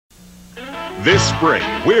This spring,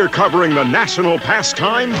 we're covering the national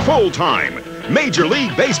pastime full-time. Major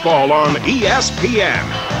League Baseball on ESPN.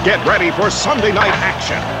 Get ready for Sunday night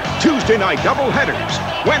action, Tuesday night doubleheaders,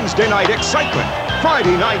 Wednesday night excitement,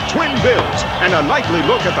 Friday night twin bills, and a nightly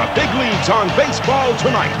look at the big leagues on Baseball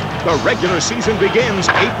Tonight. The regular season begins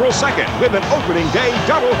April 2nd with an opening day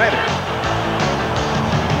doubleheader.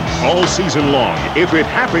 All season long, if it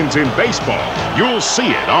happens in baseball, you'll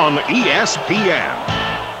see it on ESPN.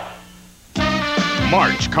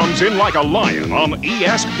 March comes in like a lion on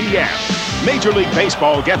ESPN. Major League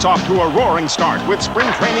Baseball gets off to a roaring start with spring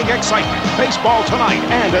training excitement, Baseball Tonight,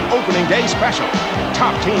 and an opening day special.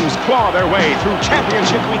 Top teams claw their way through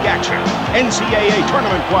championship week action, NCAA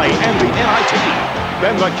tournament play, and the NIT.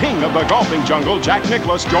 Then the king of the golfing jungle, Jack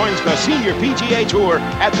Nicklaus, joins the Senior PGA Tour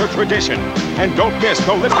at the Tradition. And don't miss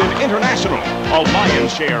the Lipton International, a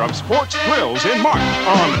lion's share of sports thrills in March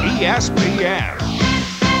on ESPN.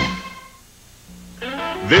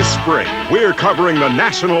 This spring, we're covering the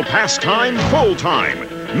national pastime full-time.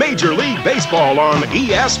 Major League Baseball on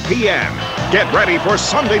ESPN. Get ready for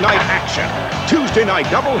Sunday night action, Tuesday night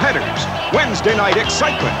doubleheaders, Wednesday night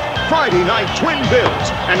excitement, Friday night twin bills,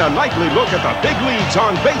 and a nightly look at the big leagues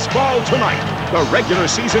on Baseball Tonight. The regular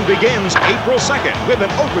season begins April 2nd with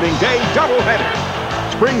an opening day doubleheader.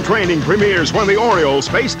 Spring training premieres when the Orioles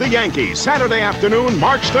face the Yankees Saturday afternoon,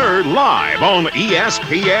 March 3rd, live on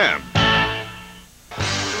ESPN.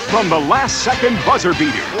 From the last-second buzzer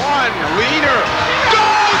beater. One leader.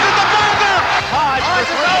 Goes at the buzzer! Hodge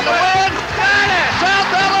for the win. Got it!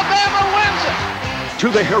 South Alabama wins it!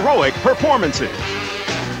 To the heroic performances.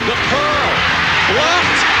 The curl.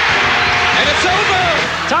 Blocked. And it's over!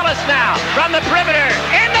 Tullis now from the perimeter.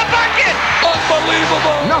 In the bucket!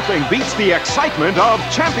 Unbelievable! Nothing beats the excitement of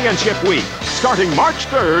Championship Week. Starting March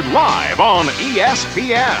 3rd, live on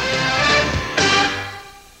ESPN.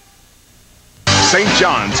 St.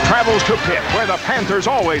 John's travels to Pitt, where the Panthers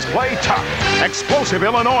always play tough. Explosive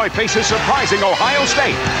Illinois faces surprising Ohio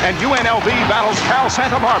State, and UNLV battles Cal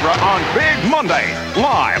Santa Barbara on Big Monday,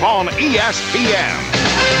 live on ESPN.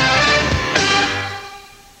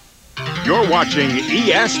 You're watching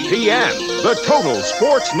ESPN, the Total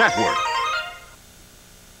Sports Network.